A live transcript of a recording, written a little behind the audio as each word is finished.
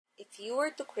you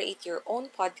were to create your own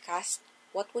podcast,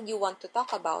 what would you want to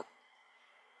talk about?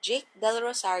 Jake Del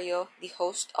Rosario, the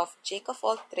host of Jake of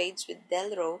All Trades with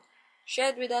Del Ro,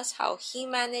 shared with us how he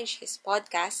managed his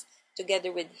podcast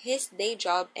together with his day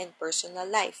job and personal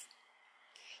life.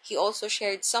 He also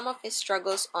shared some of his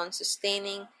struggles on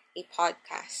sustaining a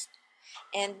podcast.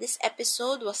 And this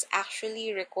episode was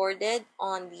actually recorded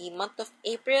on the month of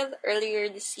April earlier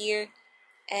this year.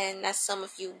 And as some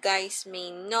of you guys may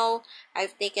know,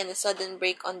 I've taken a sudden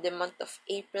break on the month of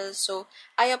April, so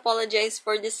I apologize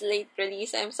for this late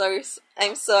release. I'm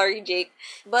sorry, Jake.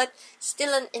 But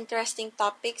still an interesting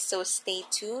topic, so stay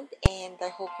tuned and I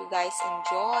hope you guys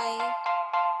enjoy.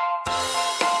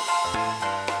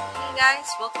 Hey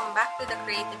guys, welcome back to the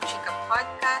Creative Chica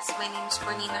podcast. My name is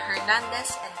Cornina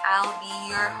Hernandez and I'll be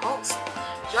your host.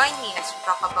 Join me as we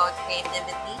talk about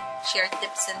creativity, share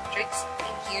tips and tricks,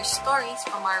 and hear stories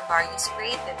from our various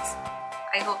creatives.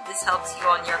 I hope this helps you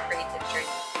on your creative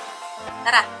journey.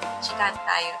 Tara, chikan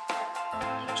tayo.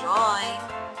 Enjoy!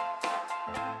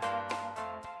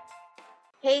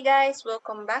 Hey guys,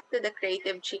 welcome back to the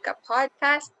Creative Chica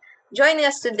podcast. Joining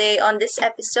us today on this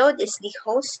episode is the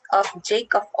host of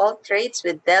Jake of All Trades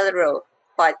with Del Ro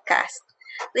podcast.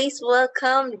 Please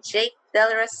welcome Jake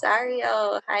Del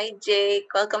Rosario. Hi Jake,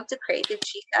 welcome to Creative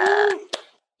Chica.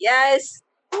 Yes.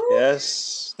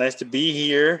 Yes, nice to be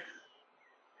here.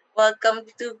 Welcome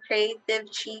to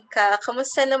Creative Chica.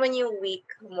 Kamusta naman yung week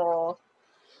mo?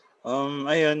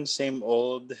 Ayun, same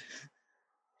old.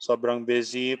 Sobrang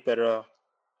busy pero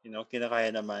kinakaya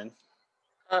naman.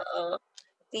 Oo.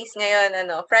 At least ngayon,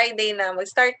 Friday na.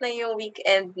 Mag-start na yung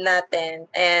weekend natin.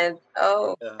 And,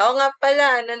 oo nga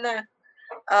pala,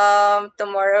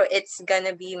 tomorrow it's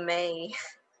gonna be May.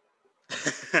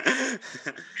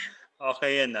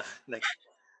 Okay yan ah. Like,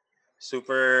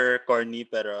 super corny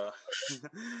pero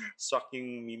swak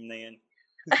yung meme na yan.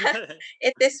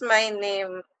 It is my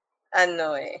name,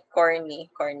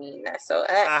 corny na. So,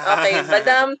 okay,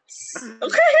 badam.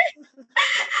 Okay.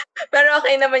 Pero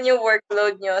okay naman yung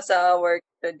workload nyo sa work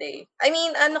today. I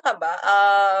mean, ano ka ba?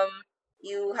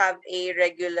 You have a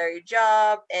regular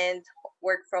job and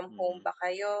work from home ba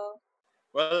kayo?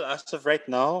 Well, as of right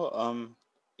now,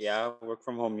 work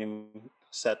from home yung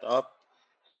setup.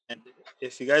 And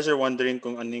if you guys are wondering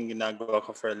kung ano yung ginagawa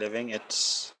ko for a living,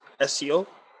 it's SEO,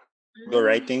 go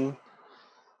writing.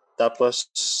 Tapos,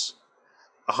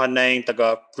 ako na yung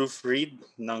taga-proofread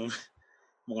ng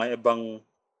mga ibang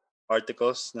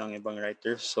articles ng ibang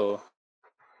writers. So,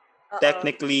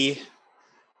 technically,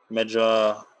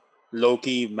 medyo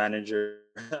low-key manager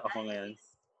ako ngayon.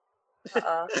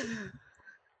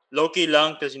 Low-key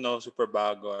lang kasi super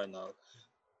bago.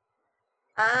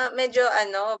 Medyo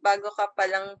bago ka pa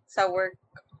lang sa work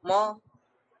mo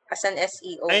as an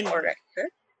SEO or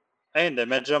writer? Ayun,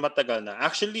 medyo matagal na.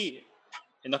 Actually,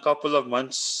 in a couple of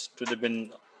months, it would have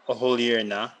been a whole year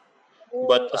na.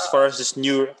 But as far as this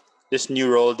new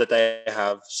role that I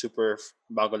have, super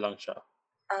bago lang siya.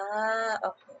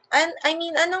 Okay. And I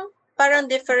mean, anong parang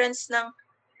difference ng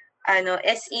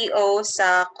SEO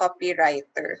sa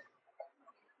copywriter?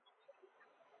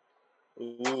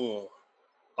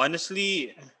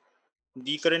 Honestly,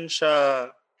 hindi ko rin siya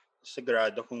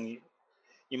sigurado kung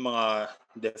yung mga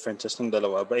differences ng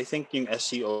dalawa. But I think yung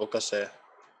SEO kasi,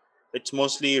 it's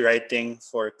mostly writing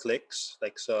for clicks.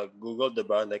 Like sa Google,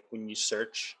 diba? Like when you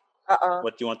search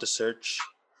what you want to search.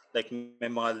 Like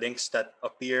may mga links that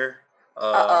appear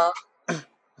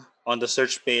on the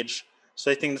search page. So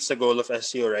I think that's the goal of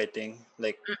SEO writing.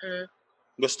 Like,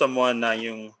 gusto mo na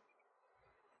yung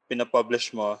pinapublish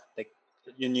mo, like,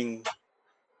 yun yung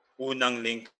unang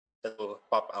link that will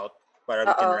pop out para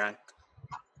we can rank.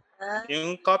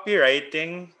 Yung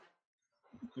copywriting,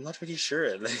 I'm not really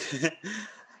sure. Like,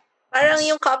 parang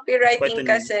yung copywriting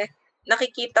kasi,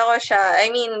 nakikita ko siya, I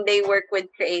mean, they work with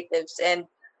creatives and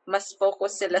mas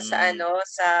focus sila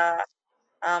sa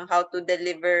how to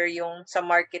deliver yung sa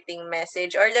marketing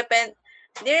message or depend.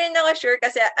 Di rin ako sure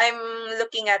kasi I'm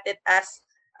looking at it as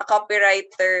a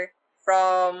copywriter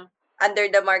from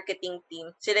under the marketing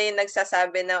team. Sila yung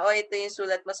nagsasabi na, ito yung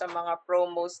sulat mo sa mga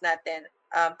promos natin.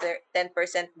 10%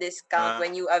 discount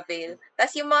when you avail.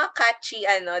 Tapos yung mga catchy,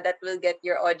 that will get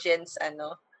your audience,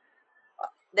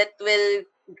 that will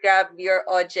grab your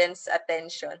audience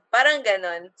attention. Parang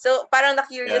ganon. So, parang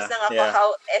na-curious lang ako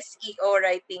how SEO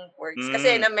writing works.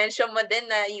 Kasi na-mention mo din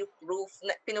na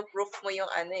pinuproof mo yung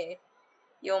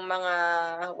yung mga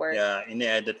work. Yeah,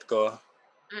 ini-edit ko.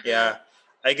 Yeah.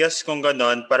 I guess kung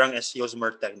ganon, parang SEO is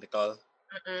more technical.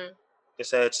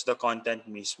 Kasi it's the content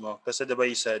mismo. Kasi diba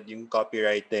you said, yung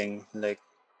copywriting, like,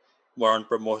 more on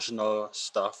promotional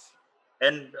stuff.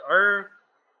 And our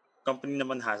company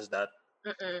naman has that.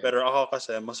 Mm-mm. Pero ako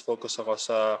kasi, mas focus ako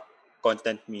sa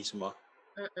content mismo.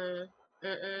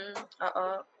 Oo.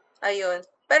 Ayun.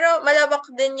 Pero malawak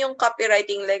din yung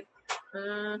copywriting. Like,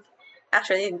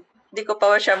 actually, hindi ko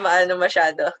pa siya maano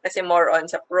masyado. Kasi more on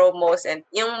sa promos and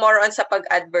yung more on sa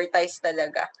pag-advertise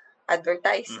talaga.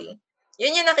 Advertising.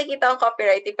 Yun yung nakikita kong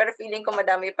copywriting. Pero feeling ko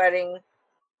madami pa ring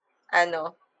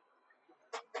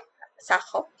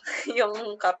sakop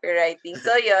yung copywriting.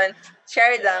 So, yun.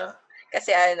 Share lang.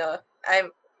 Kasi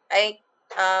I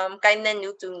kind of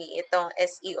new to me itong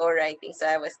SEO writing. So,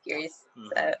 I was curious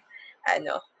sa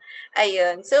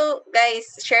ayun. So,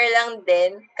 guys, share lang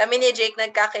din. Kami ni Jake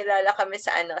nagkakilala kami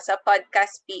sa sa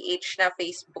Podcast PH na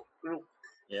Facebook group.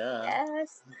 Yeah.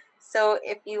 Yes. So,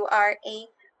 if you are a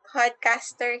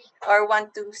podcaster or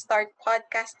want to start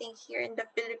podcasting here in the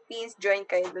Philippines, join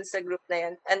kayo dun sa group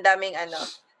na yun. Ang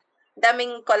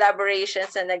daming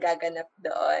collaborations na nagaganap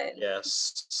doon.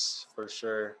 Yes, for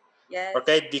sure. Yes. Or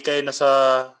kahit di kayo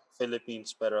nasa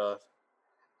Philippines, pero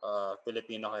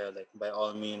Filipino kayo, like, by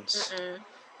all means.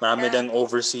 Marami dang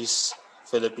overseas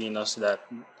Filipinos that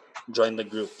join the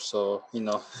group. So,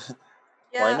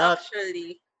 why not?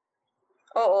 Actually.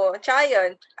 Oo. Tsaka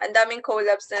yun, ang daming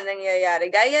collabs na nangyayari.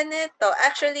 Gaya nito.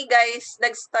 Actually, guys,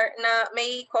 nag-start na,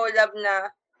 may collab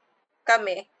na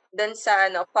kami dun sa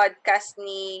podcast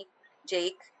ni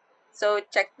Jake. So,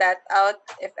 check that out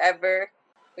if ever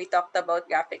we talked about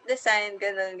graphic design,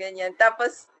 ganyan.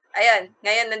 Tapos, ayan,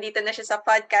 ngayon nandito na siya sa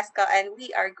podcast ko and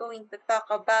we are going to talk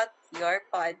about your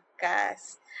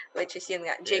podcast, which is yun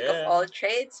nga, Jake of All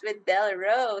Trades with Del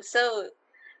Ro. So,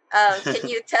 can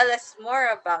you tell us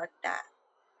more about that?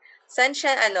 Saan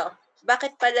siya,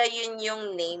 bakit pala yun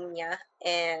yung name niya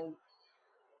and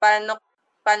paano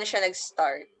siya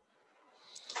nag-start?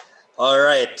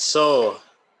 Alright, so,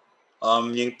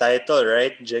 yung title,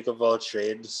 right? Jake of All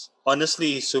Trades.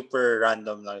 Honestly, super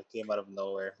random lang. It came out of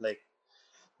nowhere. Like,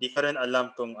 di ko rin alam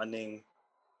kung anong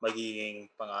magiging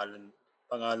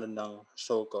pangalan ng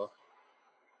show ko.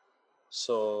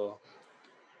 So,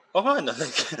 like,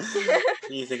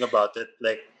 when you think about it,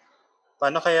 like,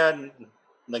 paano kaya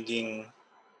naging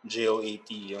JOAT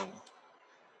yung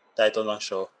title ng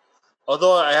show?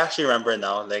 Although, I actually remember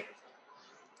now, like,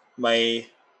 may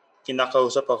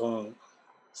kinakausap akong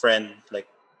friend, like,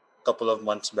 couple of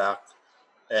months back,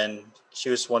 and she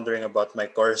was wondering about my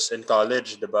course in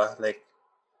college, diba? Like,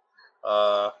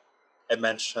 I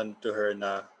mentioned to her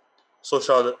na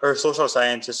social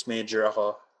sciences major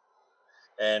ako,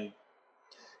 and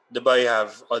diba you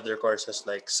have other courses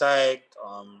like psych,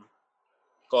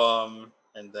 com,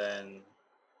 and then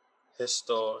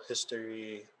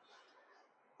history,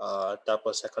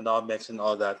 tapos economics and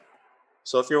all that.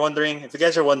 So if you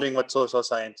guys are wondering what social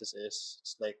sciences is,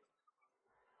 it's like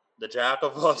the jack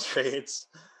of all trades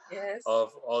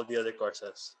of all the other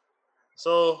courses.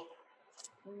 So,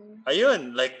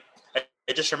 ayun, like,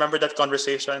 I just remember that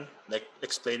conversation, like,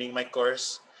 explaining my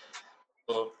course.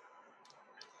 So,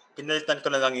 pinalitan ko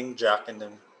na lang yung jack and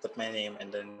then put my name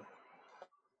and then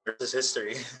versus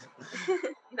history.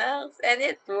 Nice. And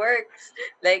it works.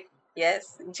 Like,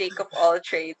 yes, Jake of All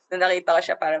Trades. Nung nakita ko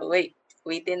siya, parang,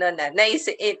 waitin na.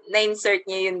 Na-insert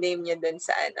niya yung name niya dun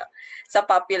sa sa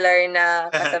popular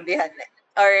na kasabihan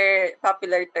or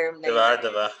popular term na yun.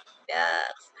 Diba?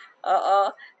 Yes. Oo.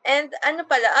 And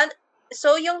pala,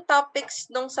 so yung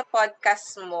topics nung sa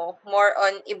podcast mo, more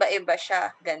on iba-iba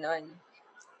siya, ganon.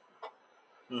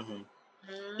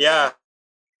 Yeah.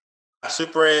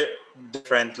 Super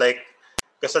different. Like,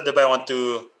 kasi diba I want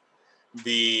to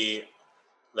be,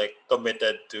 like,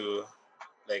 committed to,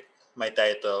 like, my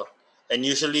title. And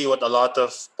usually what a lot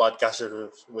of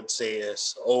podcasters would say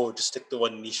is, just stick to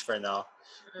one niche for now.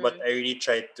 But I really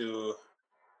try to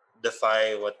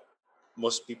defy what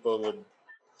most people would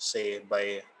say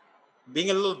by being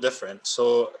a little different.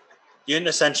 So, yun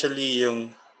essentially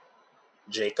yung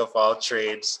Jake of All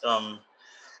Trades.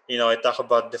 I talk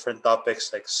about different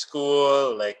topics like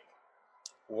school, like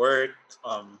work.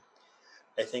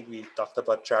 I think we talked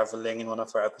about traveling in one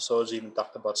of our episodes. We even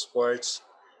talked about sports.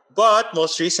 But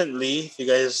most recently, if you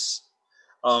guys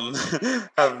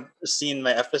have seen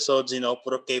my episodes,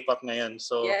 puro K-pop ngayon.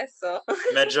 So, yes,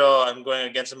 medyo I'm going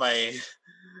against my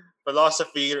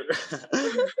philosophy.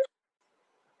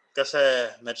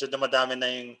 Kasi medyo dumadami na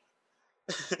yung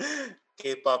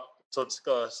K-pop episodes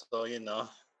ko. So,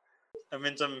 I'm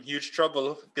in some huge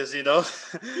trouble because,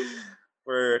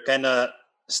 we're kind of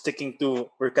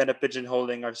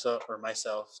pigeonholing ourselves or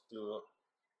myself to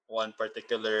one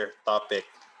particular topic.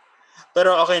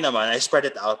 Pero okay naman, I spread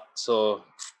it out. So,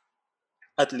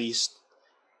 at least,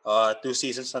 2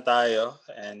 seasons na tayo.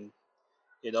 And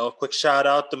quick shout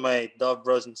out to my Dove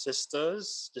bros and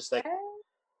sisters. Just like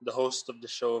the host of the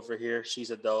show over here, she's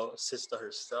a Dove sister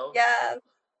herself. Yeah.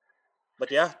 But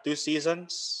yeah, 2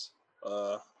 seasons,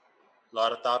 a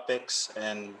lot of topics,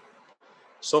 and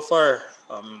so far,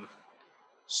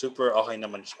 super okay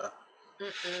naman siya.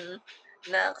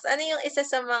 Next, ano yung isa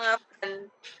sa mga fun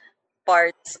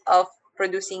parts of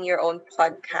producing your own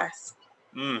podcast?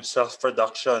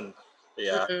 Self-production.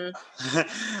 Yeah.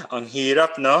 Ang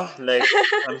hirap, no? Like,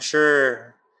 I'm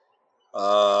sure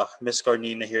Miss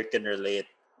Cornina here can relate.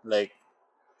 Like,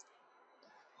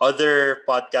 other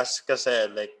podcasts kasi,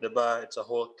 like, diba, it's a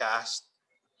whole cast.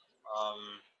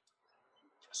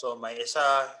 So, may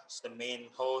isa is the main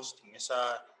host, yung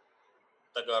isa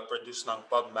taga-produce ng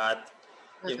PubMat,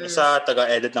 yung isa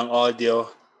taga-edit ng audio.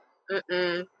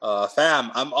 Fam,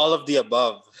 I'm all of the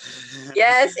above.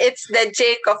 Yes, it's the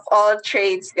Jake of all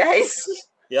trades, guys.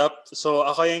 Yup. So,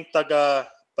 ako yung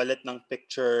taga-palit ng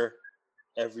picture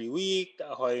every week.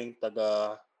 Ako yung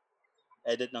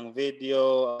taga-edit ng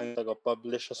video. Ako yung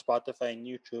taga-publish sa Spotify and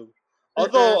YouTube.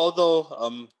 Although,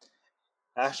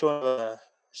 actually, a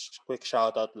quick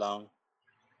shout-out lang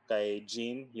kay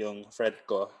Jean, yung friend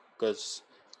ko. Because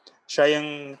siya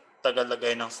yung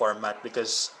tagalagay ng format.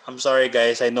 Because, I'm sorry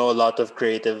guys, I know a lot of the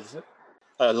creatives.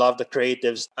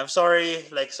 I'm sorry,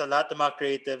 like sa lahat ng mga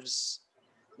creatives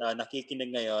na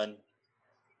nakikinig ngayon,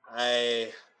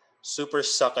 I super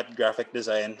suck at graphic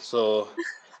design. So,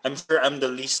 I'm sure I'm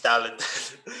the least talented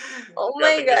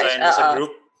graphic designer sa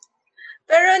group.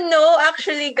 Pero no,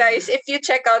 actually guys, if you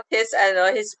check out his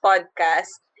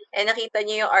podcast, nakita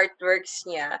niyo yung artworks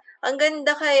niya, ang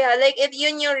ganda kaya. Like,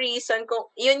 yun yung reason,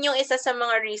 yun yung isa sa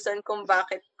mga reason kung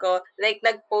bakit ko, like,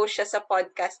 nag-post siya sa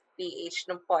podcast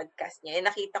PH ng podcast niya.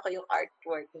 Nakita ko yung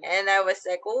artwork niya. And I was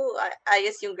like, oh,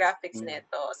 ayos yung graphics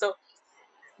nito. So,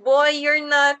 boy, you're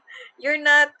not,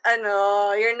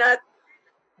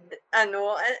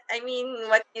 I mean,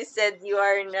 what you said, you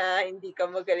are hindi ka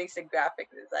magaling sa graphic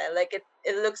design. Like,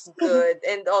 it looks good.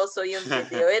 And also, yung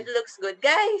video, it looks good.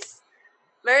 Guys,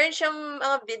 meron siyang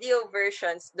mga video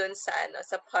versions dun sa,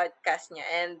 sa podcast niya.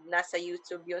 And nasa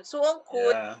YouTube yun. So, ang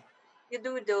cool, you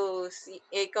do those.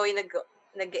 Ikaw yung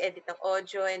nag-edit ng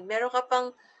audio. And meron ka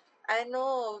pang,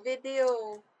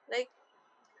 video. Like,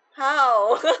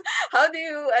 how? How do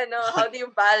you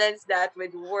balance that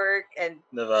with work and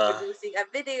producing a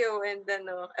video and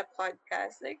a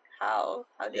podcast? Like, how?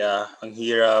 How do you? Ang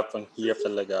hirap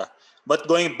talaga. But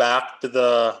going back to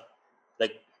the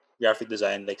like graphic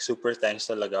design, like super thanks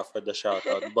talaga for the shout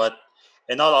out. But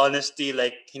in all honesty,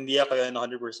 like hindi ako yun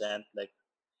 100%. Like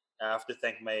I have to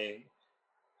thank my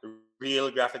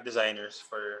real graphic designers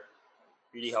for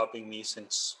really helping me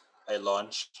since I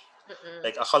launched.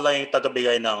 Like, ako lang yung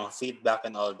tagabigay ng feedback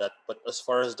and all that. But as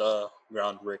far as the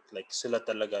groundwork, like, sila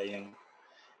talaga yung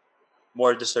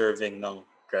more deserving ng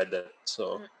credit.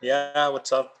 So, yeah,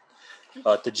 what's up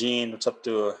to Jean? What's up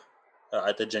to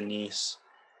Ate Janice?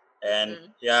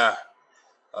 And, yeah,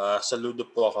 saludo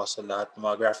po ako sa lahat ng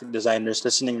mga graphic designers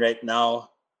listening right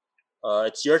now.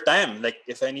 It's your time, like,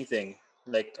 if anything.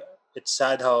 Like, it's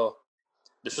sad how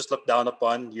this was looked down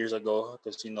upon years ago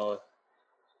because,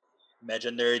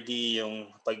 medyo nerdy yung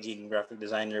pagiging graphic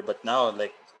designer, but now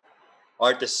like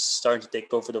art is starting to take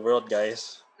over the world,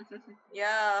 guys.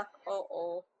 Yeah,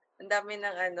 oo. Ang dami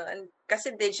ng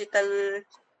kasi digital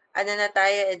na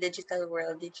tayo, digital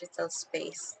world, digital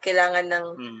space. Kailangan ng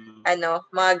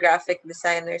mga graphic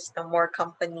designers ng more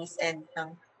companies and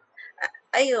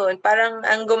ayun, parang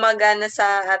ang gumagana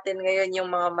sa atin ngayon yung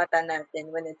mga mata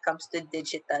natin when it comes to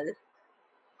digital.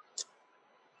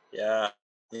 Yeah,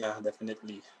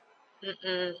 definitely.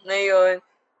 Ngayon.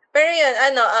 Pero yun,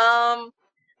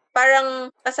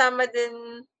 parang kasama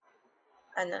din,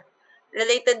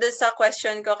 related dun sa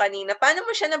question ko kanina, paano mo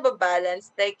siya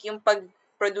nababalance? Like, yung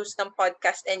pag-produce ng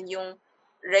podcast and yung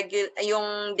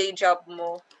yung day job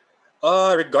mo?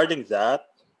 Regarding that,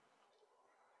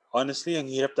 honestly, ang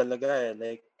hirap talaga eh.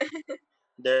 Like,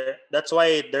 that's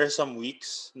why there's some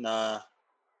weeks na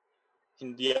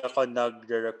hindi ako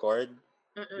nagre-record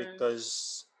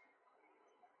because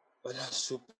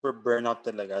super burnout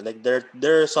talaga. Like there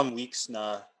are some weeks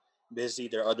na busy,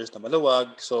 there are others na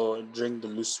maluwag. So during the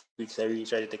loose weeks, I really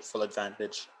try to take full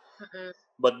advantage.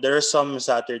 But there are some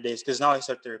Saturdays, because now I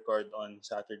start to record on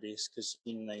Saturdays because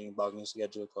yun na yung bagong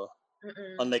schedule ko.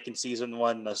 Unlike in season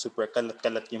 1 na super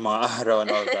kalat-kalat yung mga araw and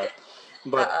all that.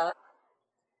 But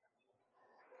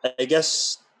I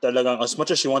guess talagang as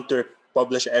much as you want to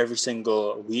publish every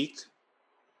single week,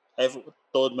 I've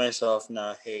told myself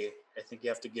na, hey, I think you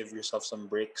have to give yourself some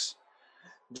breaks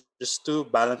just to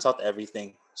balance out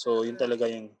everything. So, yun talaga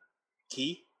yung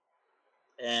key.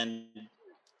 And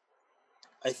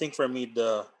I think for me,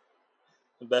 the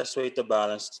best way to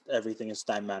balance everything is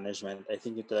time management. I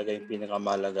think yun talaga yung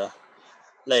pinakamalaga.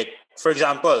 Like, for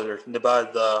example, di ba,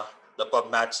 the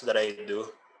pub match that I do,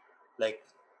 like,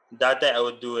 that day I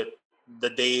would do it the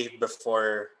day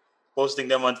before posting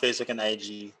them on Facebook and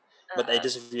IG. But I Uh-uh.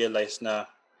 just realized na,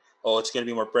 oh, it's gonna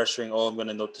be more pressuring. Oh, I'm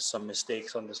gonna notice some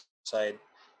mistakes on the side.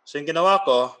 So yung ginawa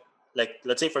ko, like,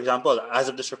 let's say, for example, as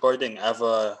of this recording, I have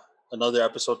another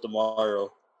episode tomorrow.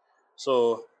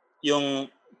 So, yung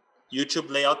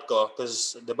YouTube layout ko,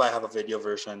 because diba I have a video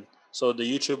version. So the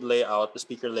YouTube layout, the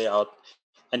speaker layout,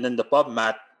 and then the pub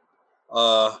mat,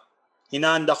 uh,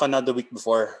 hinahanda ko na the week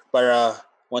before para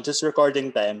once it's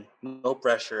recording time, no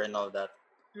pressure and all that.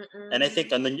 And I Mm-mm.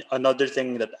 think another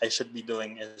thing that I should be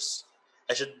doing is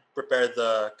I should prepare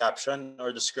the caption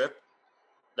or the script,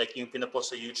 like yung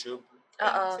pinapost sa YouTube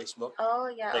and Oo. Facebook. Oh,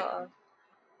 yeah, Like, oo.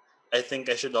 I think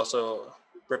I should also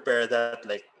prepare that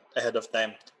like ahead of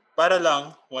time. Para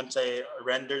lang, once I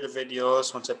render the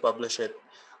videos, once I publish it,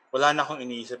 wala na akong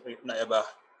iniisip na iba.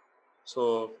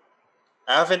 So,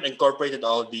 I haven't incorporated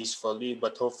all these fully,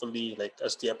 but hopefully, like,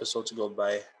 as the episodes go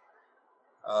by,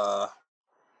 uh,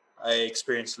 I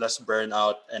experience less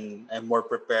burnout and I'm more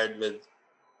prepared with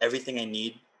everything I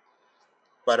need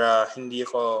para hindi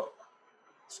ako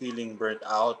feeling burnt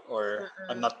out or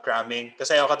I'm Mm-mm. not cramming.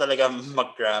 Kasi ayaw ka talaga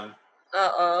mag-cram.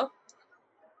 Oo.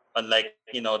 Unlike,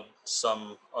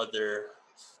 some other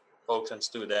folks and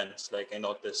students, like I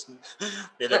noticed,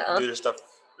 they like to Oo. do the stuff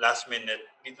last minute.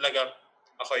 Hindi talaga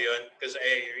ako yun because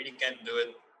I really can't do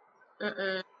it.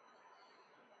 Mm-mm.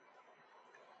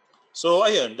 So,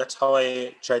 ayun, that's how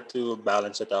I try to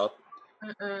balance it out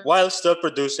Mm-mm. while still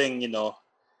producing,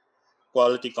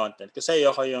 quality content. Kasi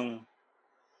ayoko yung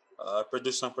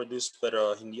produce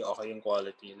pero hindi okay yung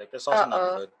quality. Like, that's also not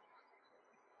Oo. good.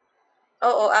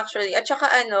 Oo, actually. At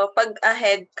saka pag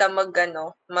ahead ka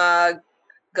maggawa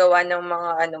ng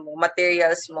mga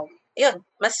materials mo, yun,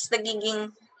 mas nagiging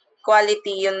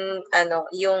quality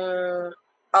yung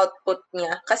output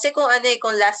niya. Kasi kung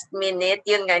last minute,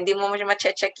 yun nga, hindi mo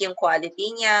ma-check yung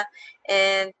quality niya.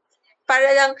 And para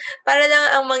lang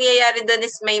ang mangyayari doon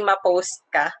is may ma-post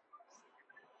ka.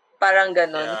 Parang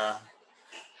ganun.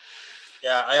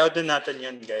 Yeah, ayaw din natin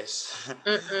yun, guys.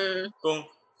 Mm-mm.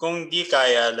 kung di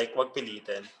kaya, like, wag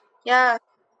pilitin. Yeah.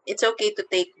 It's okay to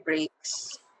take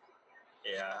breaks.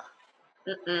 Yeah.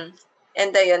 Mm. And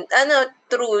ayun,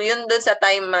 true, yun dun sa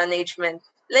time management.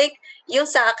 Like, yung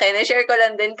sa akin, na-share ko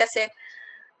lang din kasi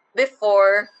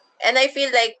before, and I feel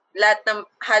like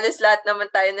halos lahat naman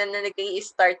tayo na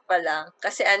nag-i-start pa lang.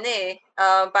 Kasi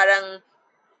parang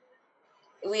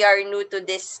we are new to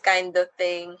this kind of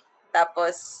thing.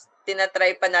 Tapos,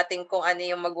 tinatry pa natin kung ano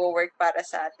yung mag-work para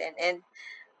sa atin. And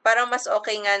parang mas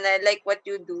okay nga na like what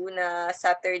you do na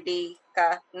Saturday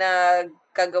ka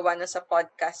nagkagawa na sa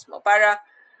podcast mo. Para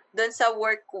doon sa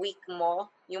work week mo,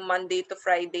 yung Monday to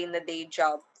Friday na day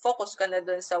job, focus ka na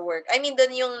doon sa work. I mean,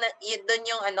 doon yung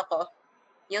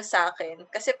yung sa akin.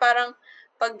 Kasi parang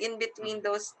pag in between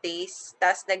those days,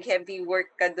 tas nag-heavy work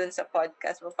ka doon sa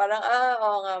podcast mo, parang,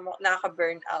 oo nga,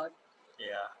 nakaka-burn out.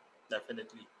 Yeah,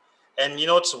 definitely. And you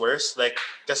know what's worse? Like,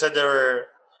 kasi there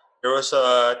was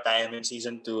a time in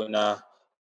season 2 na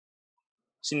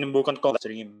sinubukan ko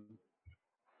stream.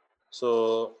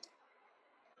 So,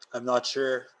 I'm not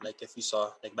sure, like, if you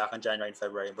saw, like, back in January and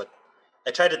February, but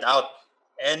I tried it out.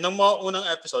 And nung mga unang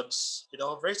episodes,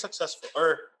 very successful.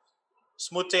 Or,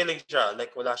 smooth sailing siya.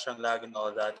 Like, wala siyang lag and all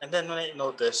that. And then when I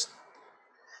noticed,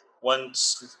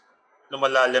 once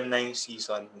lumalalim na yung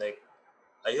season, like,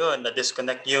 ayun,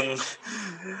 na-disconnect yung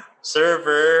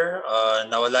server,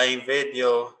 nawala yung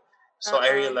video. So I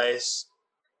realized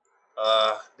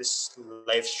this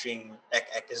live stream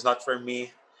is not for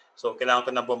me. So kailangan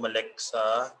ko na bumalik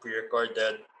sa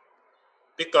pre-recorded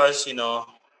because,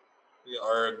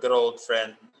 our good old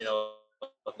friend, the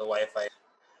Wi-Fi,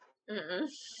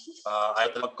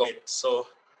 ayaw talaga mag-commit. So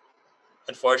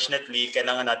unfortunately,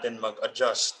 kailangan natin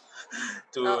mag-adjust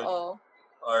to Oo.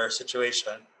 our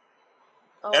situation.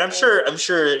 Oo. And I'm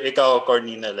sure ikaw,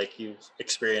 Cornina, like, you've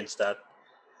experienced that.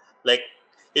 Like,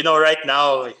 right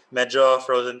now, medyo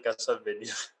frozen ka sa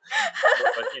video.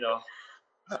 But,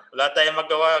 wala tayong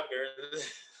magawa, girl.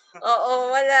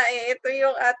 Oo, wala eh. Ito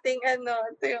yung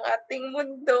ating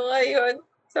mundo ngayon.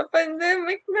 Sa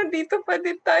pandemic, nandito pa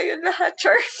din tayo lahat,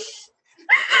 Charles.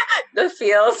 The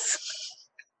feels.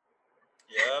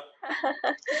 Yep.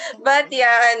 But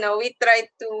yeah, we try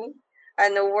to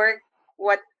work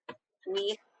what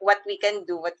we can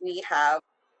do, what we have.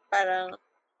 Parang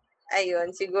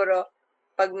ayun, siguro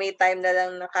pag may time na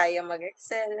lang na kaya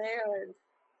mag-excel, ayun,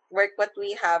 work what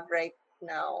we have right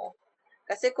now.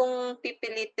 Kasi kung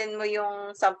pipilitin mo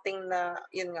yung something na,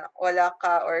 yun nga, wala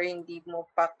ka or hindi mo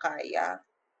pa kaya,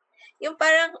 yung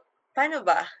parang, paano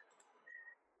ba?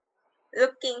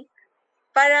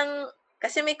 Parang,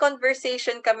 kasi may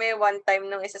conversation kami one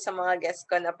time nung isa sa mga guests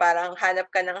ko na parang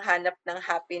hanap ng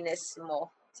happiness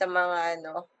mo sa mga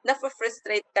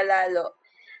na-frustrate ka lalo.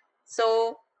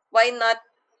 So, why not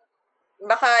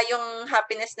baka yung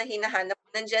happiness na hinahanap,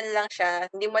 nandyan lang siya,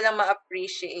 hindi mo lang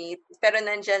ma-appreciate, pero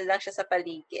nandyan lang siya sa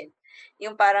paligid.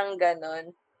 Yung parang ganon,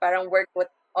 parang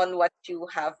on what you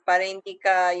have, para hindi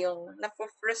ka yung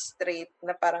na-frustrate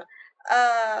na parang,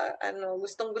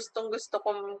 gustong-gusto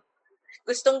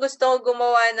ko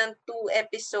gumawa ng 2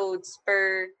 episodes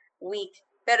per week.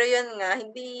 Pero yun nga,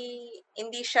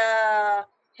 hindi siya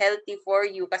healthy for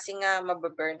you kasi nga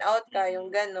mababurnout ka,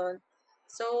 yung ganon.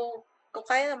 So, kung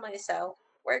kaya naman isa,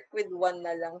 work with one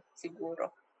na lang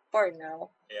siguro for now.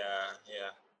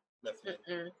 Yeah.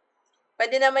 Definitely.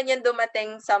 Pwede naman yan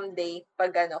dumating someday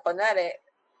pag kunwari,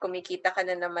 kumikita ka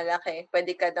na ng malaki,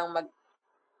 pwede ka nang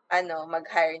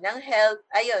mag-hire ng help.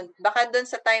 Ayun, baka doon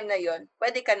sa time na yon,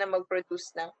 pwede ka na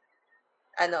mag-produce ng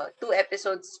 2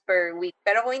 episodes per week.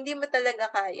 Pero kung hindi mo talaga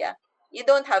kaya, you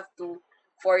don't have to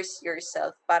force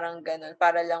yourself. Parang ganun.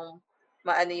 Para lang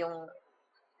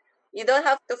you don't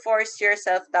have to force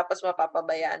yourself tapos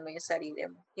mapapabayaan mo yung sarili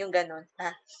mo. Yung ganun.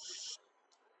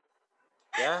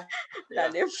 Yeah.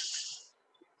 Lalim.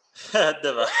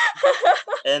 Diba?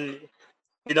 And,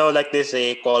 like they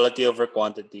say, quality over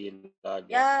quantity.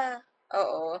 Yeah.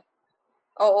 Oo.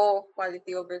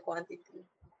 Quality over quantity.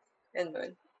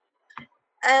 Ganun.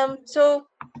 So,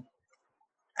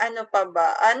 ano pa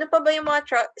ba? Ano pa ba yung mga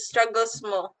struggles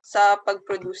mo sa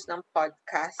pag-produce ng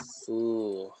podcast?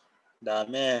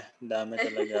 Dami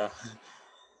talaga.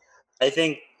 I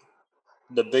think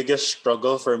the biggest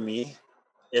struggle for me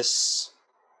is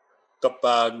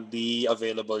kapag di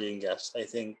available yung guest. I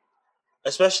think,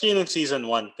 especially in season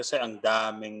 1, kasi ang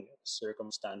daming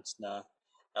circumstance na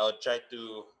I would try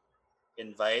to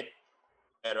invite,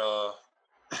 pero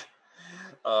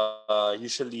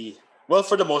usually, well,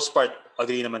 for the most part,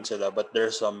 agree naman sila, but there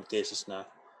are some cases na,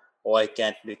 I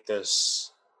can't because,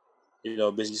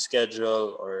 busy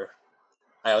schedule or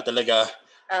ayaw talaga.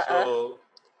 So,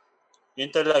 yun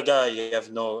talaga, you have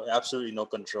absolutely no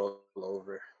control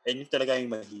over. And yun talaga yung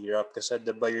mahirap kasi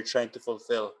diba you're trying to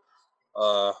fulfill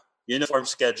uniform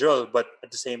schedule, but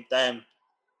at the same time,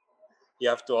 you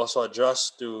have to also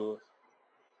adjust to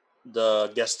the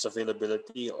guest's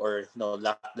availability or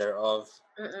lack thereof.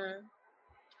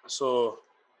 So,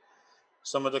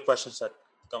 some of the questions that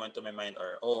come into my mind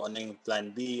are, ano yung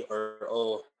plan B?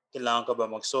 Or, kailangan ka ba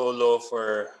mag-solo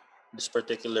for this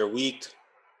particular week?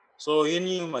 So, yun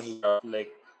yung mahirap.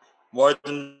 Like, more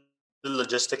than the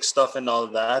logistic stuff and all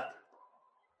that,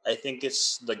 I think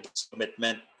it's the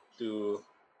commitment to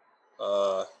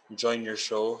join your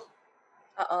show.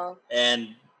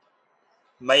 And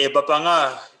may iba pa nga.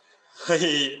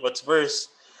 What's worse?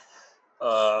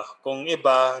 Kung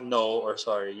iba, no or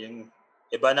sorry. Yung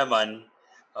iba naman,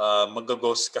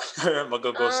 mag-ghost ka or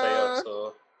mag-ghost sa'yo.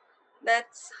 So,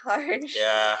 that's harsh.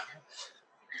 Yeah.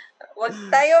 Wag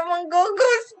tayo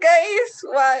mang-ghost, guys.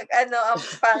 Wag, ang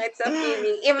pangit sa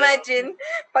feeling. Imagine,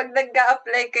 pag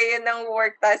nag-a-apply kayo ng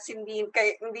work, tapos hindi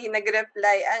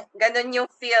nag-reply, ganon yung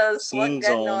feels. Wag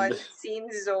ganon. Scene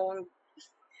zone.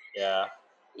 Yeah.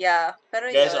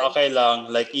 Pero guys, yun. okay lang.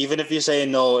 Like, even if you say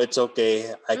no, it's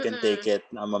okay. I can take it.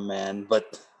 I'm a man. But,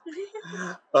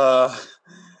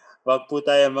 wag po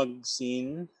tayo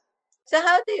mag-scene. So,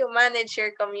 how do you manage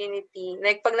your community?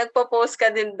 Like, pag nagpo-post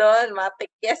ka din doon, matik,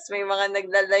 yes, may mga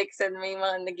nagla-likes and may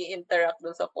mga nag-i-interact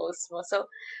doon sa post mo. So,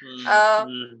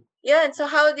 yun. So,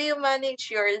 how do you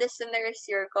manage your listeners,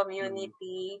 your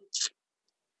community?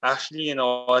 Actually, you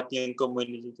know what, yung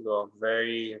community ko,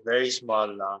 very, very small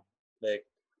lang. Like,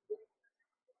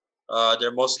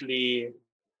 they're mostly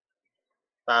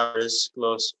family,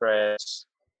 close friends,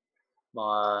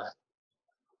 mga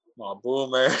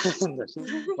boomer,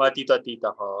 mga tita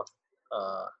ko.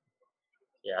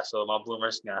 Yeah, so mga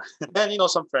boomers nga. Then,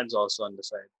 some friends also on the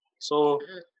side. So,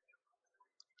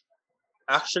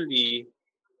 actually,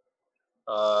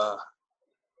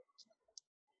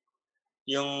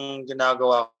 yung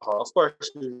ginagawa ko, of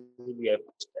course, usually I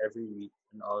post every week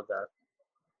and all that.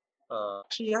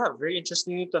 Actually, yeah, very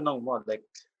interesting yung tanong mo. Like,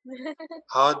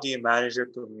 how do you manage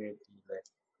your community? Like,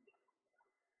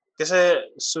 kasi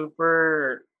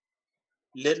super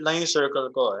lit lang yung circle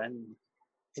ko and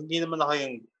hindi naman ako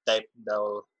yung type that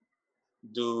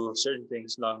do certain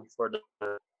things lang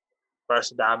para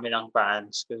sa dami ng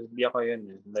fans. Kasi hindi ako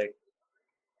yun. Like,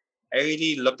 I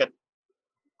really look at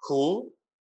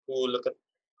look at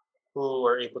who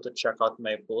are able to check out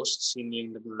my posts,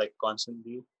 seeing them like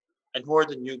constantly, and who are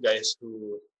the new guys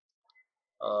who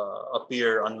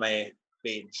appear on my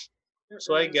page.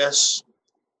 So I guess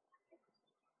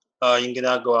yung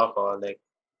ginagawa ko, like,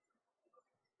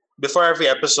 before every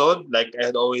episode, like,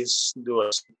 I'd always do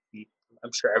a sneak peek.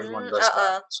 I'm sure everyone does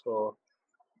that. So,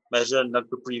 medyo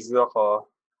nagpe-preview ako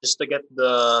just to get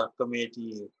the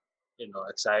community,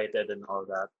 excited and all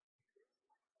that.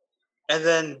 And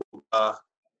then,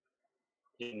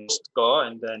 post ko,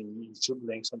 and then YouTube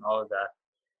links and all that.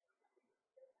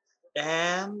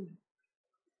 And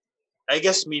I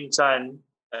guess minsan,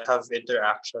 I have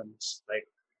interactions, like,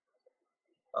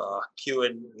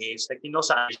 Q&As. Like,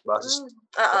 sa Bus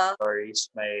stories,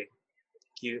 my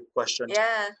questions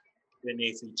Q&A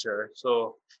feature.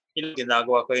 So,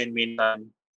 ginagawa ko yun minsan.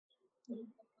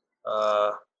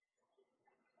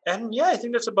 And yeah, I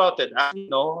think that's about it.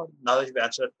 Now that you've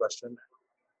answered that question,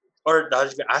 or now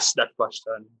that you've asked that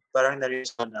question, parang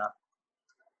na-realize ko na,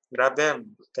 grabe,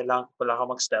 kailangan pala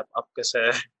ako mag-step up kasi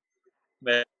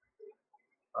may,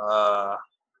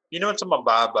 hindi naman sa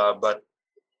mababa, but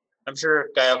I'm sure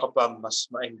kaya ko pa mas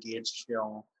ma-engage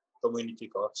yung community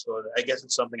ko. So I guess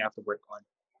it's something I have to work on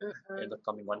in the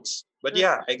coming months. But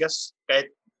yeah, I guess kahit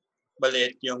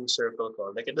maliit yung circle ko,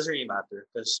 like, it doesn't really matter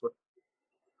because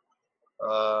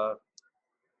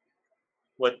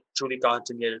what truly counts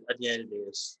at the end of the day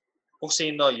is kung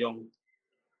sino yung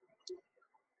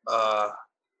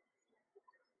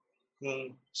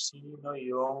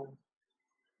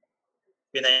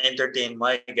pina-entertain mo,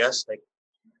 I guess, like,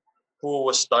 who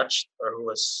was touched or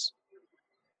whose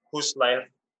life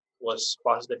was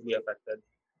positively affected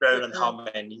rather than how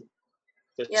many.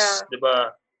 Because,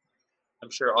 diba, I'm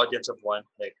sure audience of one,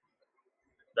 like,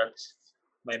 that's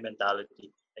my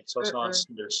mentality. Like, so as long as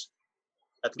there's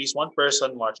at least one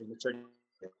person watching, it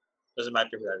doesn't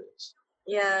matter who that is.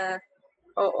 Yeah.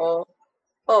 Oo,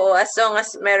 as long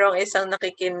as merong isang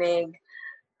nakikinig,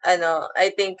 I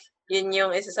think yun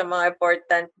yung isa sa mga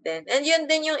important din. And yun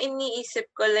din yung iniisip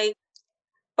ko, like,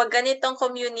 pag ganitong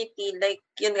community, like,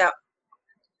 yun nga,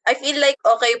 I feel like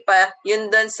okay pa yun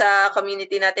doon sa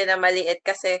community natin na maliit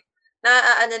kasi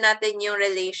naaano natin yung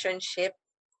relationship.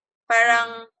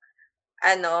 Parang,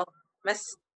 mas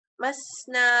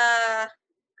na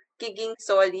kiging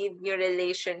solid yung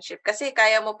relationship kasi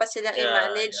kaya mo pa silang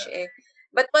i-manage eh.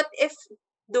 But what if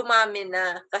dumami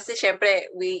na? Kasi syempre,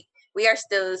 we are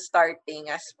still starting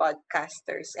as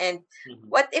podcasters. And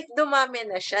what if dumami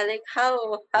na siya? Like,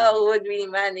 how would we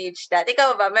manage that?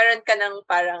 Ikaw ba? Meron ka ng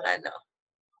parang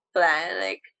plan?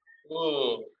 Like,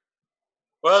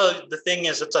 well, the thing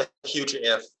is, it's a huge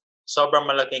if. Sobrang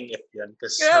malaking if yan.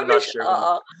 Because I'm not sure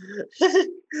I'm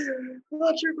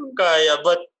not sure kung kaya.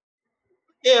 But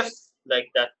if,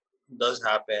 like, that does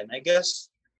happen, I guess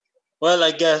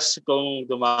kung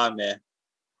dumami,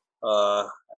 I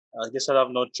guess I'll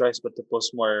have no choice but to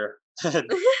post more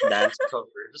dance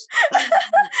covers.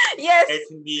 Yes.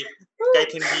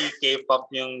 Kahit hindi K-pop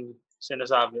yung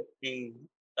sinasabi, yung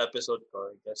episode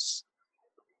ko, I guess.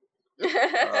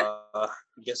 I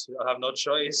guess I'll have no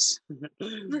choice.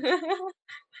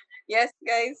 Yes,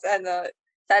 guys,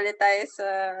 sali tayo sa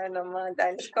mga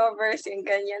dance covers, yung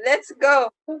ganyan. Let's go!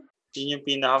 Yun yung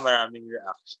pinakamaraming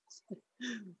reactions.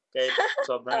 Kahit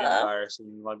sobrang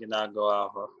embarrassing yung mga ginagawa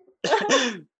ko.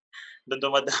 Doon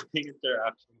dumadaming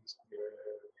interactions.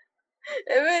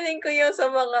 Ewanin ko yung sa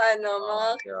mga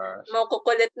mga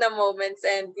kukulit na moments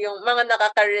and yung mga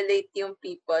nakaka-relate yung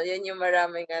people. Yan yung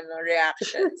maraming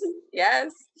reactions.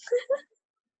 Yes.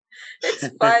 It's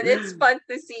fun. It's fun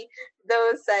to see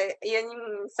those yun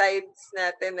yung sides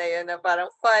natin na yun na parang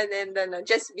fun and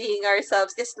just being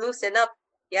ourselves. Just loosen up.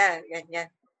 Yeah.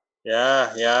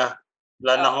 Yeah.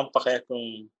 Wala na akong pake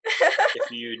kung if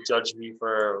you judge me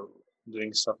for doing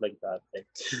stuff like that. Like,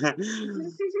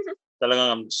 talagang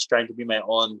I'm just trying to be my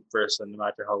own person no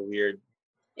matter how weird.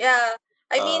 Yeah.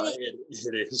 I mean, it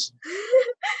is.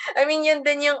 I mean, yun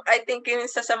din yung, I think, yung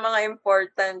isa sa mga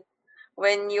important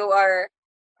when you are,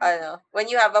 when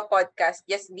you have a podcast,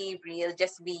 just be real,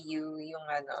 just be you, yung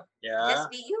Yeah.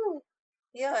 Just be you.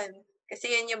 Yun.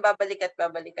 Kasi yun yung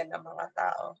babalikan ng mga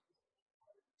tao.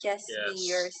 Just be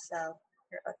yourself,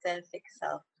 your authentic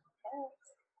self. Yes.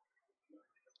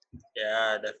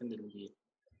 Yeah, definitely.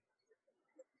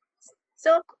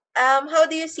 So, how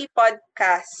do you see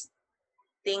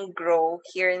podcasting grow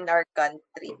here in our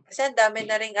country? Kasi ang dami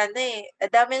na rin ang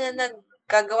dami na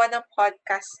naggagawa ng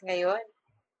podcast ngayon.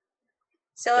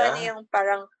 So, ano yung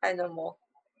parang mo?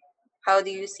 How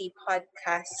do you see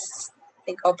podcasts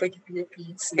over the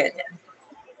Philippines? Ganyan.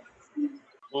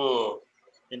 Oh,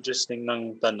 interesting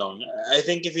ng tanong. I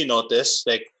think if you notice,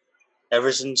 like,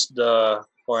 ever since the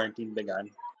quarantine began,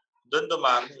 doon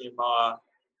dumami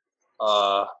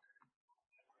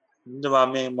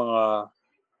yung mga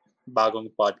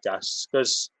bagong podcasts.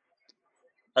 Because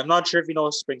I'm not sure if you know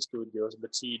Spring Studios,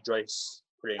 but si Joyce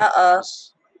Spring Oo.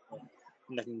 is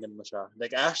nakinggan mo siya.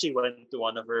 Like, I actually went to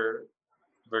one of her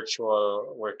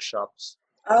virtual workshops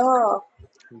Oh.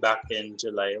 back in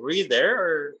July. Were you there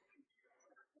or?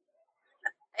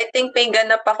 I think may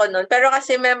ganap ako nun. Pero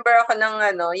kasi member ako ng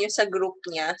yung sa group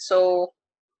niya. So,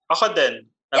 Ako din.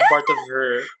 I'm part of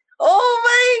her oh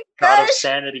my Out of gosh!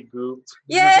 Sanity group.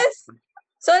 Yes!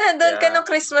 So, nandun ka Yeah. ng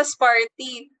Christmas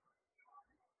party.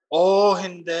 Oh,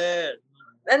 hindi.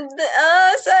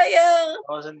 Sayang.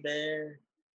 I wasn't there.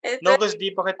 It No, was- because di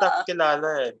pa kita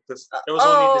kilala eh. 'Cause it was Oo.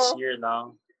 only this year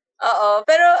lang. Oo.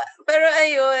 Pero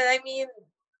ayun, I mean,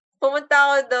 pumunta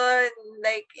ako doon.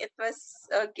 Like, it was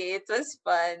okay. It was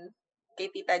fun. Kay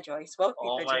Tita Joyce. Wow,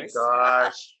 Oh Tita my Joyce.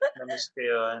 gosh. Namiss ko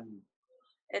yun.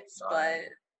 It's fun.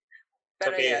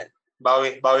 Pero Okay. yan.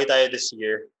 Bawi tayo this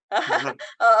year.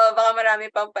 Oo, baka marami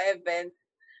pang pa-event.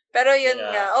 Pero yun Yeah.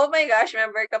 nga. Oh my gosh,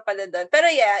 member ka pala doon. Pero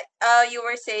yeah, you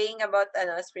were saying about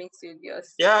Spring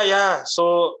Studios. Yeah.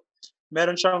 So,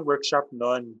 meron siyang workshop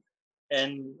noon.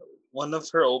 And one of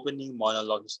her opening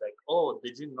monologues like, oh,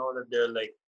 did you know that they're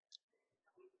like,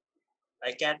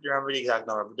 I can't remember the exact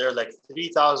number, but they're like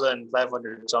 3,500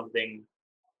 something.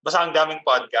 Basta ang daming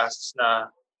podcasts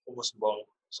na umusbong.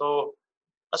 So,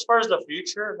 as far as the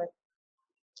future, like,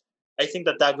 I think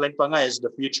the tagline pa nga is the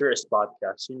future is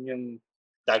podcast. Yun yung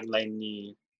tagline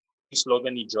yung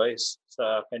slogan ni Joyce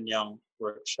sa kanyang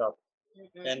workshop.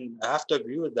 Mm-hmm. And I have to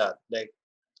agree with that. Like,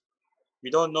 we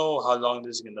don't know how long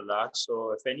this is gonna last.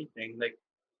 So, if anything, like,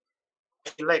 I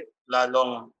feel like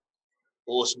lalong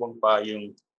uusbong pa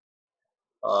yung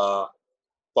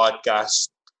podcast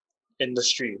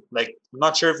industry. Like, I'm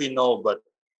not sure if you know, but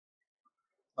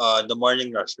the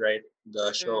Morning Rush, right?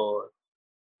 The show,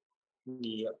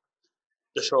 the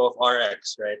show of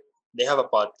RX, right? They have a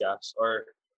podcast, or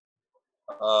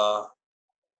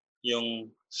yung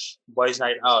Boys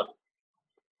Night Out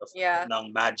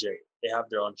ng Magic. They have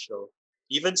their own show.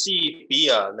 Even si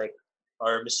Pia, like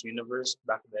our Miss Universe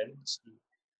back then,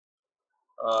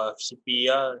 si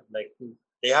Pia, like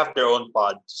they have their own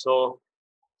pod. So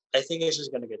I think it's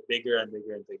just gonna get bigger and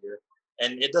bigger and bigger.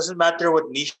 And it doesn't matter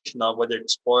what niche now, whether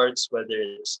it's sports, whether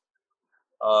it's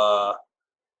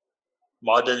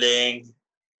modeling,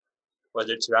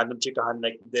 whether it's random chikahan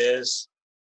like this.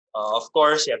 Of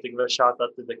course, you have to give a shout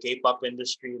out to the K-pop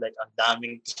industry. Like, ang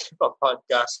daming K-pop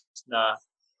podcasts na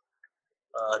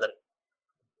that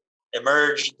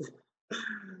emerged.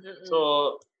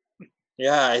 So,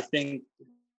 yeah, I think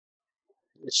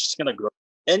it's just gonna grow.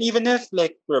 And even if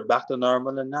like we're back to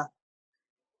normal na,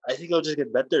 I think it'll just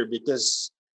get better because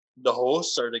the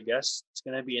hosts or the guests, it's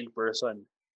gonna be in person.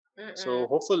 So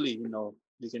hopefully,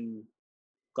 we can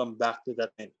come back to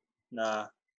that na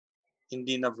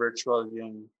hindi na virtual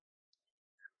yung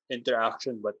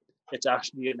interaction, but it's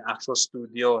actually an actual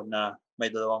studio na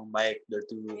may dalawang mic, there are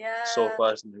two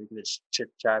sofas, and we can just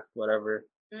chit-chat, whatever.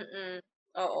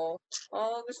 Oo.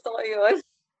 Gusto ko yun.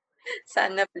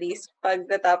 Sana please, pag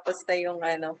natapos na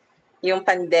yung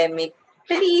pandemic.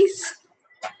 Please!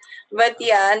 But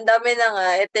yeah, ang dami na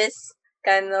nga. It is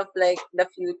kind of like the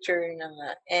future na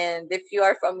nga. And if you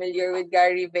are familiar with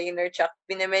Gary Vaynerchuk,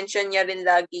 pina-mention niya rin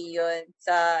lagi yun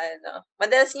sa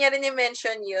madalas niya rin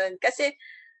i-mention yun. Kasi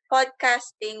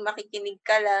podcasting, makikinig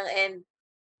ka lang and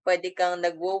pwede kang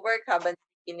nagwo-work habang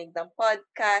nakikinig ng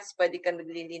podcast, pwede kang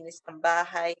naglilinis ng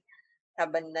bahay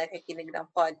habang nakikinig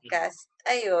ng podcast.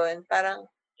 Ayun, parang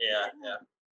Yeah.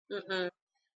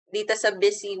 Dito sa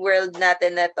busy world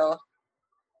natin na to,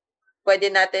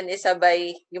 pwede natin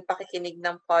isabay yung pakikinig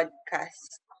ng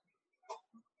podcast.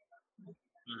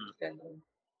 Ganun.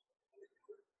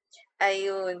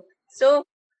 Ayun. So,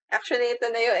 actually, ito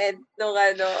na yung end nung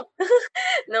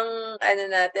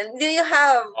natin. Do you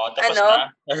have, tapos na?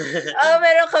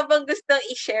 meron ka bang gustong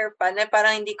i-share pa na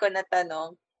parang hindi ko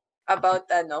natanong about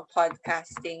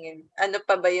podcasting and ano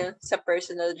pa ba yung sa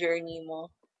personal journey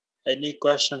mo? Any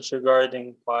questions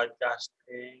regarding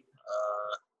podcasting?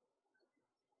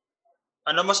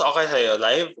 Ano mas okay sa'yo?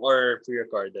 Live or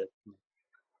pre-recorded?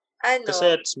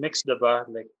 Kasi it's mixed, diba?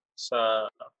 Like, sa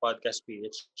podcast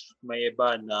page, may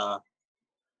iba na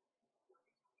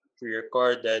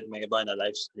pre-recorded, may iba na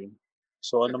live stream.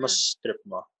 So, ano mas trip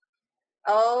mo?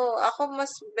 Ako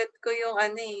mas bet ko yung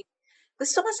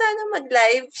gusto ko sana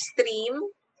mag-live stream.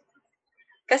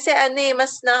 Kasi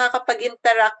mas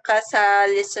nakakapag-interact ka sa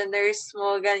listeners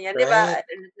mo, ganyan. Right. Diba?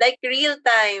 Like real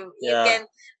time. Yeah. You can,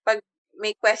 pag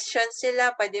may questions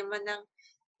sila, pwede mo nang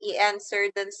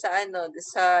i-answer dun sa dun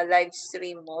sa live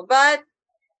stream mo. But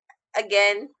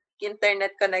again,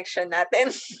 internet connection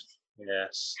natin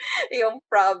Yes. yung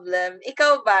problem.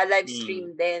 Ikaw ba live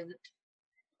stream din?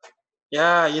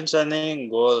 Yeah, yun sana yung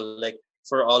goal. Like,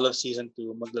 for all of season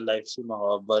 2, magla-live stream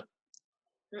ako. But,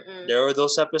 there were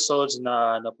those episodes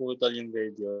na naputol yung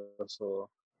video. So,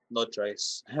 no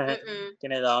choice.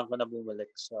 Kinailangan ko na bumalik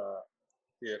sa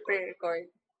pre-record.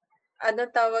 Ano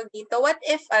tawag dito? What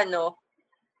if I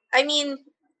mean,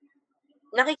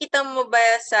 nakikita mo ba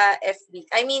sa FB?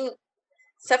 I mean,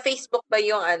 sa Facebook ba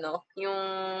yung yung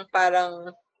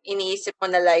parang iniisip mo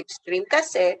na live stream?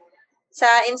 Kasi, sa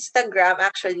Instagram,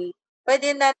 actually,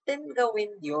 pwede natin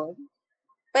gawin yun.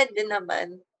 Pwede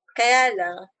naman. Kaya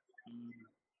lang.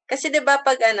 Kasi 'di ba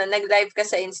pag nag-live ka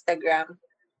sa Instagram,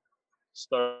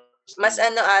 mas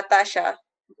ata siya.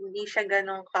 Hindi siya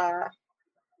ganun ka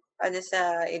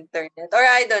sa internet. Or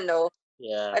I don't know.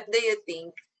 Yeah. What do you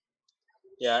think?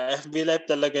 Yeah, FB Live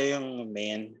talaga yung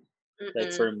main.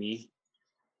 Like for me.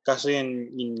 Kasi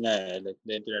yun nga like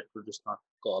the internet will just not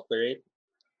cooperate.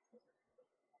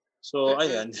 So,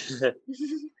 ayan.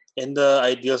 In the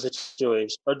ideal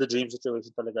situation, or the dream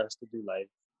situation talaga is to do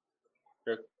live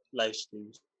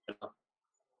streams.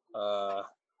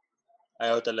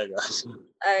 Ayaw talaga.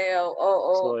 Ayaw,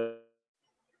 oo.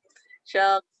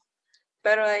 Shucks.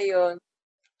 Pero ayun.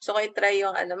 So, kayo try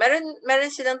yung meron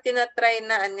silang tinatry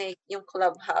na yung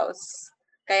Clubhouse.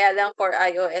 Kaya lang for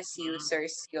iOS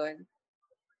users yun.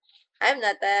 I'm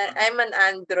an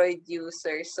Android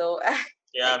user. So,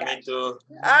 yeah, me too.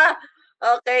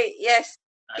 Okay. Yes.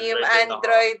 Team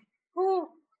Android.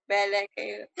 Bele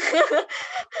kayo.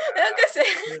 Kasi,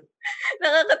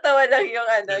 nakakatawa lang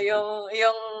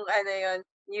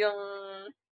yung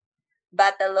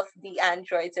battle of the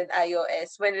Androids and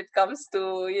iOS when it comes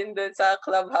to yun dun sa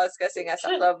Clubhouse kasi nga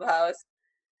sa Clubhouse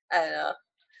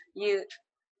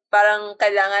parang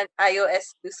kailangan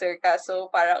iOS user ka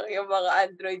so parang yung mga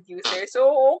Android user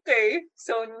so okay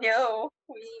so no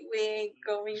we ain't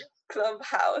going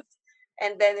Clubhouse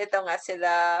and then ito nga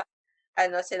sila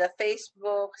sila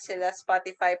Facebook sila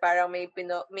Spotify parang may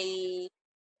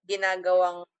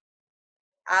ginagawang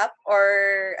app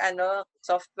or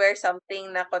software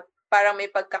something na parang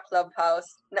may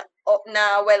pagka-Clubhouse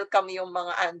na welcome yung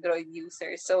mga Android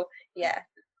users. So, yeah.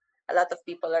 A lot of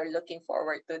people are looking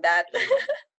forward to that.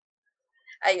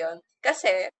 Ayun.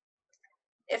 Kasi,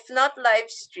 if not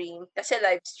live stream, kasi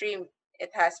live stream,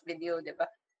 it has video, di ba?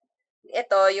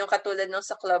 Ito, yung katulad nung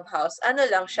sa Clubhouse,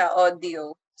 lang siya,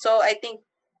 audio. So, I think,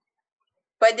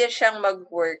 pwede siyang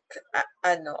mag-work,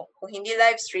 kung hindi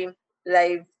live stream,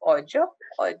 live audio,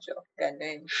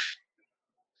 ganun.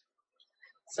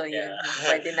 So, yun.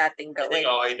 Pwede natin gawin. I think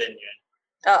okay din yun.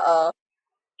 Oo.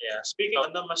 Yeah. Speaking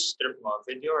of, mas trip mo,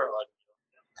 video or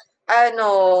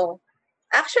audio?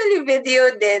 Actually,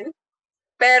 video din.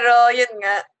 Pero, yun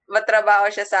nga,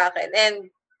 matrabaho siya sa akin. And,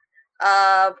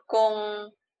 kung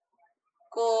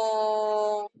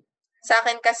sa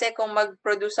akin kasi, kung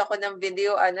mag-produce ako ng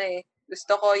video,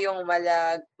 gusto ko yung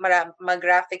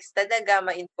mag-graphics talaga,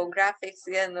 ma-infographics,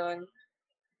 ganun.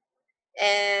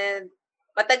 And,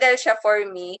 matagal siya for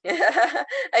me.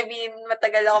 I mean,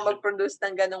 matagal ako mag-produce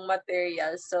ng ganong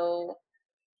material. So,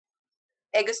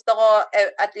 gusto ko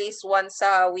at least once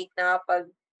a week na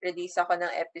pag-release ako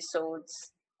ng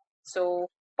episodes. So,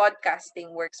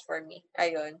 podcasting works for me.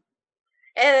 Ayun.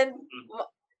 And,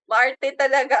 maarte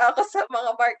talaga ako sa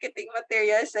mga marketing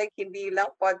materials. Like, hindi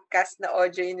lang podcast na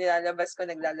audio yung nilalabas ko.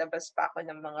 Naglalabas pa ako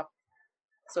ng mga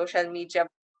social media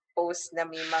posts na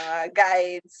may mga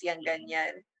guides, yan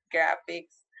ganyan,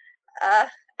 graphics.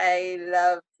 I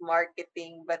love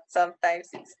marketing, but sometimes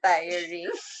it's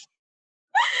tiring.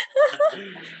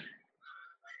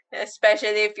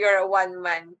 Especially if you're a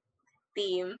one-man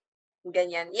team.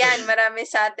 Ganyan. Yan, marami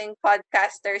sa ating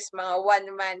podcasters, mga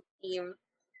one-man team.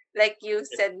 Like you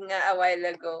said nga a while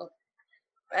ago,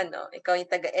 ikaw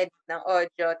yung taga-edit ng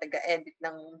audio, taga-edit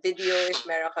ng video, if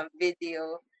meron kang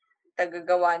video,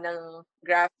 taga-gawa ng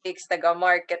graphics,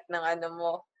 taga-market ng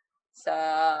mo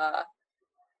sa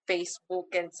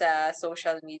Facebook and sa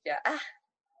social media.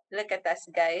 Look at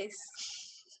us, guys.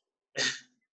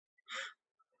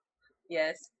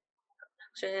 Yes.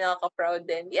 Actually, nakaka-proud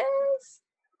din. Yes!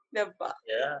 Diba?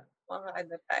 Yeah.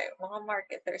 Mga tayo, mga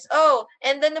marketers. Oh,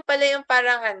 and then pala yung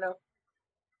parang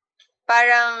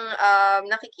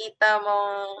nakikita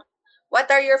mo,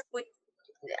 what are your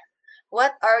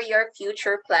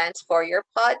future plans for your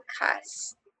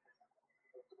podcast?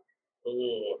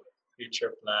 Oh,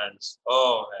 future plans.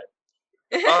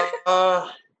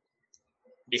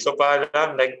 Di ko pa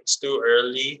alam. Like, it's too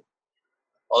early.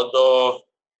 Although,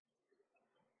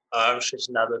 I'm sure she's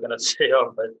never gonna say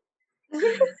but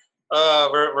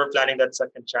we're planning that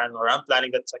second channel, or I'm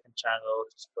planning that second channel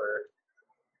just for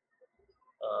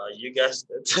you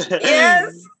guessed it.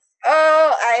 Yes.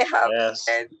 Oh, I have Yes.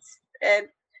 friends. And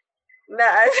na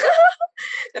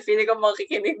feeling ko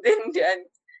makikinig din dyan.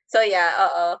 So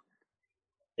yeah,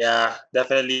 Yeah,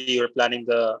 definitely I'm planning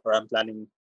to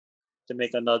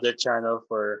make another channel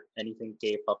for anything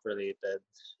K-pop related.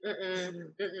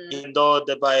 Even though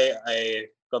I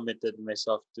committed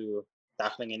myself to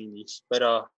tackling any niche,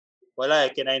 pero wala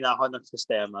kinay na ako ng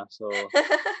sistema. So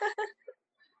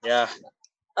yeah.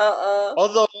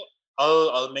 Although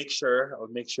I'll make sure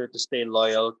to stay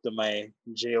loyal to my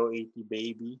JO80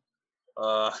 baby.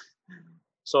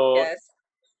 So yes.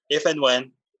 if and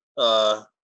when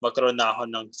magkaroon na ako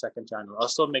ng second channel, I'll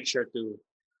still make sure to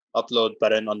upload pa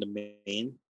rin on the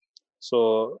main.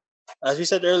 So as we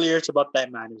said earlier, it's about time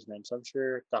management. So I'm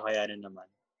sure kakayanin naman.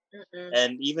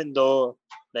 And even though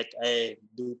like I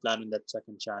do plan on that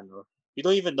second channel, you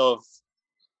don't even know if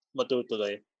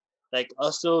matutuloy. Like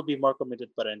I'll still be more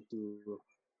committed pa rin to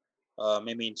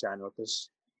my main channel because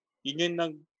yun yung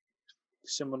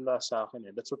nagsimula sa akin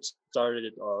eh. That's what started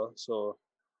it all. So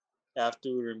I have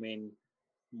to remain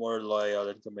more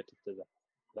loyal and committed to that.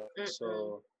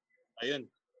 So ayun.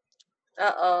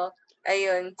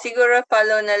 Ayun. Siguro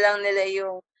follow na lang nila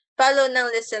follow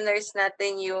ng listeners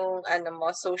natin yung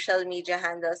social media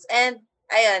handles. And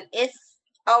ayun, if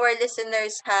our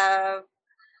listeners have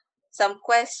some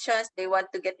questions, they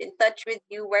want to get in touch with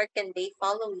you, where can they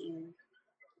follow you?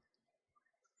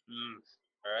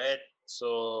 All right.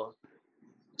 So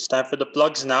it's time for the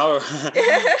plugs now.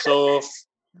 So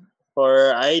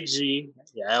for IG,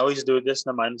 I always do this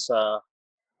naman sa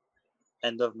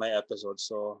end of my episode.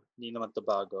 So hindi naman to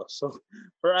bago. So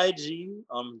for IG,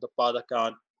 the pod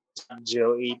account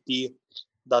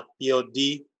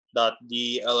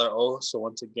jo80.pod.dlro. So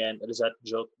once again, it is at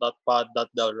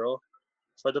joke.pod.delro.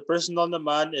 For the personal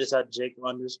naman, it is at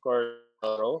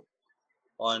Jake_Delro.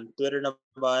 On Twitter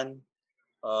naman,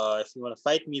 if you want to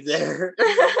fight me there,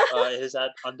 it is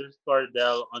at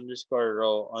 _del_ro_.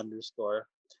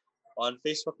 On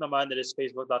Facebook naman, it is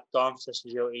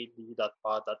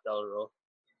facebook.com/jo80.pod.delro.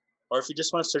 Or if you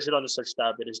just want to search it on the search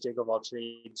tab, it is Jake of All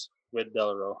Trades with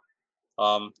Delro.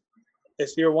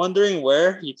 If you're wondering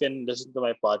where you can listen to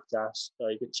my podcast,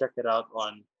 you can check it out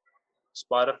on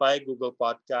Spotify, Google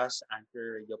Podcasts,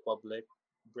 Anchor, Radio Public,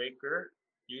 Breaker,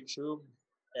 YouTube,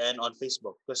 and on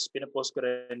Facebook. Because pinapost ko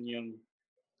rin yung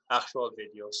actual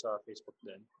video sa Facebook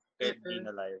din. Kahit di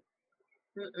na live.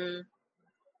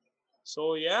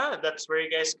 So yeah, that's where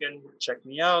you guys can check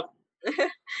me out.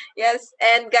 Yes,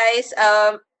 and guys,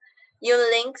 yung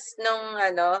links nung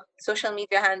social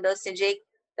media handles ni Jake,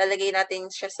 lalagay natin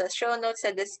siya sa show notes,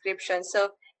 sa description.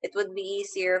 So it would be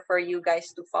easier for you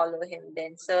guys to follow him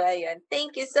then. So ayun.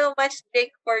 Thank you so much,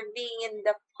 Jake, for being in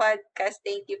the podcast.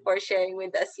 Thank you for sharing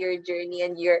with us your journey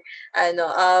and your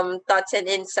thoughts and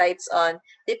insights on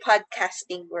the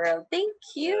podcasting world. Thank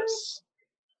you.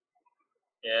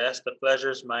 Yes, the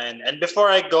pleasure's mine. And before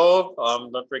I go,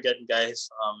 don't forget, guys,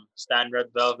 Stan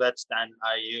Red Velvet, Stan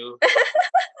IU.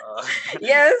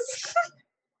 Yes.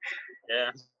 Yeah.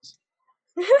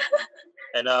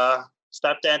 And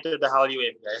stop to enter the Hallyu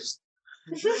Wave, guys.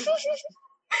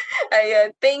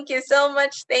 Ayan. Thank you so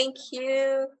much. Thank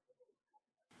you.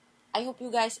 I hope you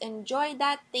guys enjoyed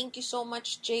that. Thank you so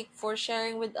much, Jake, for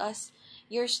sharing with us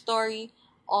your story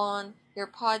on your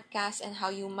podcast and how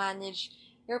you manage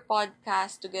your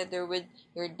podcast together with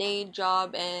your day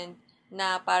job, and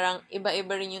na parang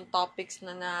iba-iba rin yung topics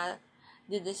na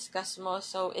di-discuss mo.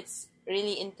 So, it's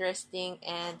really interesting.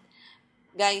 And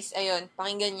guys, ayun,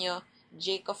 pakinggan nyo,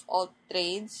 Jake of All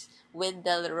Trades with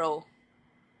Delro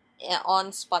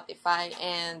on Spotify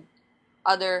and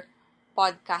other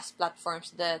podcast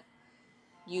platforms that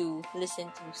you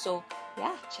listen to. So,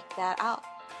 yeah, check that out.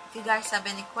 If you guys have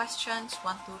any questions,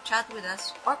 want to chat with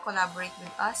us or collaborate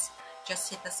with us,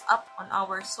 just hit us up on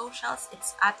our socials.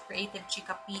 It's at Creative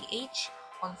Chica PH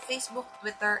on Facebook,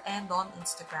 Twitter, and on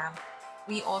Instagram.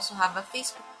 We also have a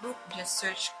Facebook group. Just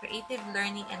search Creative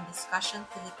Learning and Discussion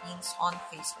Philippines on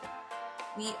Facebook.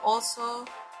 We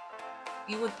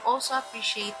would also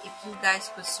appreciate if you guys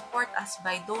could support us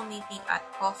by donating at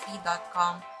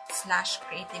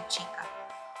coffee.com/creativechica.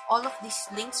 All of these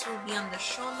links will be on the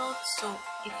show notes, so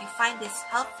if you find this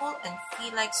helpful and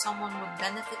feel like someone would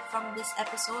benefit from this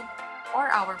episode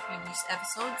or our previous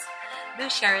episodes, do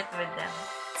share it with them.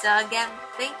 So again,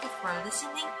 thank you for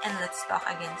listening, and let's talk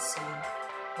again soon.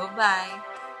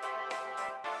 Bye-bye!